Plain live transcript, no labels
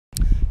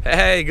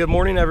Hey, good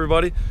morning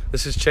everybody.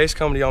 This is Chase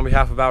coming to you on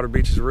behalf of Outer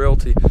Beaches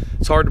Realty.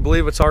 It's hard to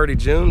believe it's already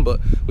June, but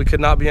we could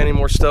not be any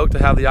more stoked to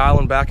have the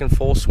island back in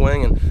full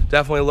swing, and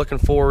definitely looking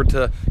forward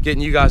to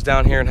getting you guys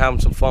down here and having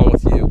some fun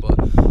with you. But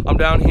I'm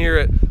down here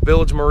at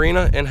Village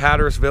Marina in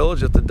Hatteras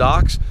Village at the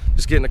docks,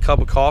 just getting a cup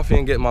of coffee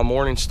and getting my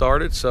morning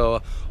started.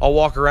 So I'll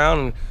walk around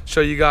and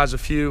show you guys a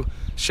few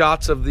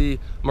shots of the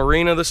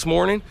marina this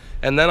morning,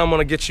 and then I'm going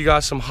to get you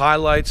guys some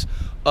highlights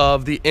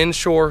of the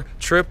inshore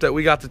trip that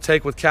we got to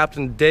take with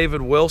Captain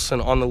David Wilson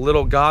on the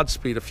Little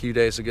Godspeed a few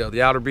days ago.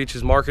 The Outer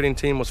Beaches marketing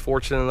team was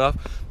fortunate enough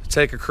to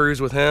take a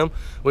cruise with him.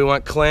 We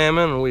went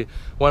clamming and we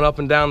went up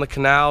and down the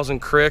canals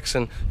and creeks,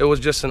 and it was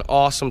just an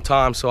awesome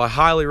time. So I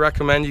highly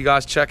recommend you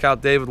guys check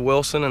out David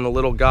Wilson and the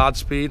Little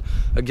Godspeed.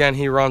 Again,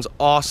 he runs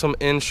awesome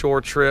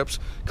inshore trips,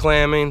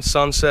 clamming,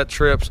 sunset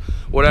trips,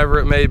 whatever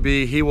it may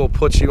be. He will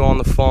put you on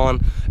the fun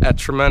at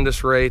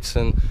tremendous rates,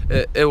 and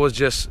it was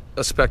just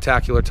a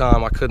spectacular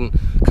time. I couldn't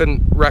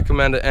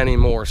recommend it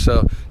anymore.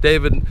 So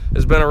David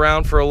has been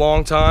around for a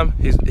long time.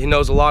 He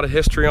knows a lot of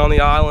history on the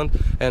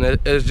island, and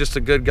it is just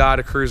a good guy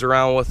to cruise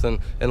around with and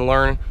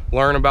learn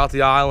about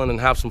the island and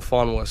have some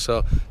fun with.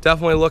 So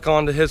definitely look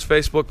onto his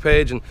Facebook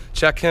page and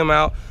check him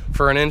out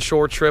for an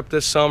inshore trip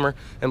this summer.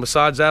 And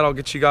besides that, I'll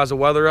get you guys a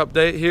weather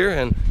update here,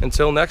 and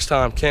until next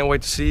time, can't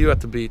wait to see you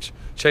at the beach.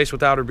 Chase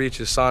with Outer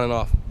Beaches signing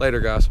off. Later,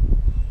 guys.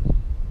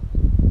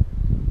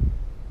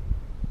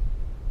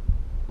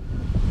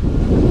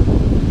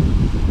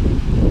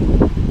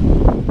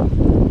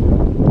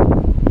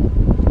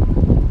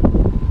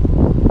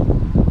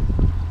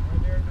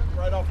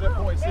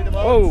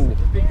 Whoa!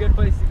 It'd be a good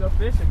place to go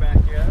fishing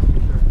back here, that's for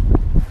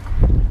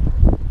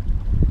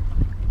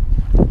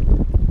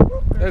sure.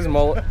 There's a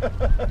mullet. I'll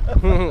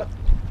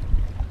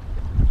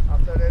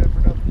throw that in for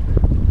nothing.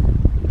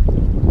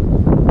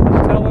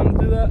 Tell him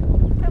to do that.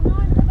 Come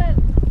on the boat.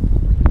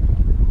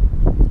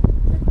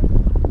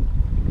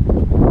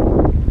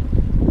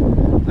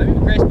 I mean, a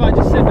great spot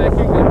just sit back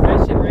here and go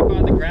fishing right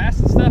by the grass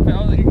and stuff.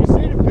 And You can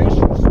see the fish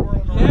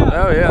swirling around. Yeah.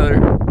 Oh yeah, they're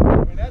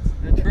I mean, that's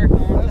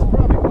trickling.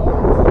 probably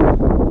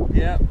gold.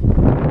 Yep.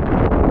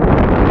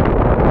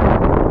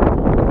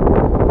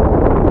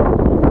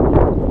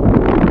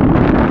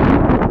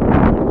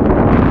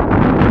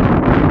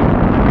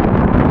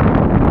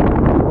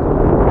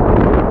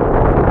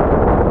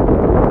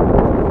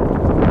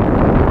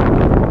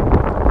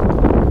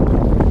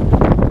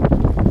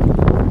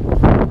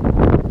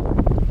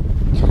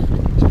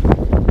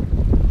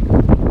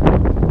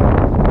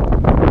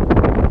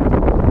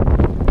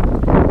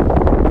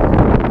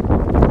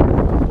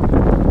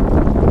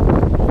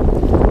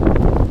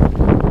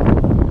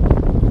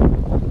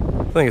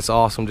 I think it's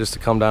awesome just to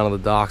come down to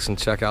the docks and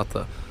check out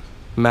the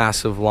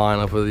massive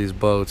lineup of these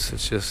boats.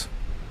 It's just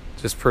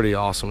pretty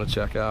awesome to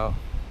check out.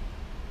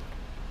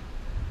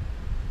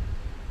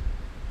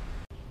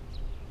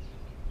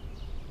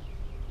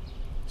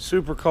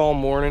 Super calm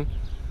morning.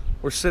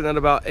 We're sitting at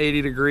about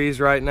 80 degrees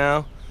right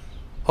now,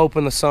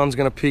 hoping the sun's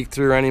going to peek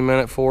through any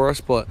minute for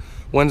us, but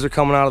winds are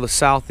coming out of the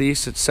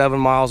southeast at 7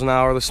 miles an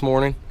hour this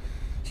morning.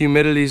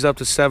 Humidity's up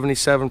to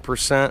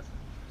 77%.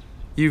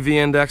 UV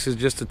index is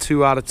just a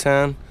 2 out of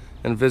 10.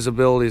 And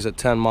visibility is at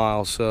 10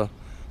 miles. So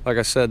like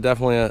I said,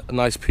 definitely a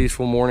nice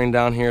peaceful morning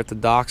down here at the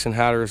docks in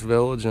Hatteras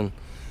Village. And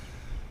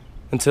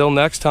until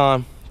next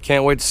time,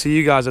 can't wait to see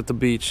you guys at the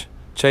beach.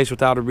 Chase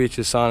with Outer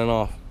Beaches signing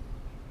off.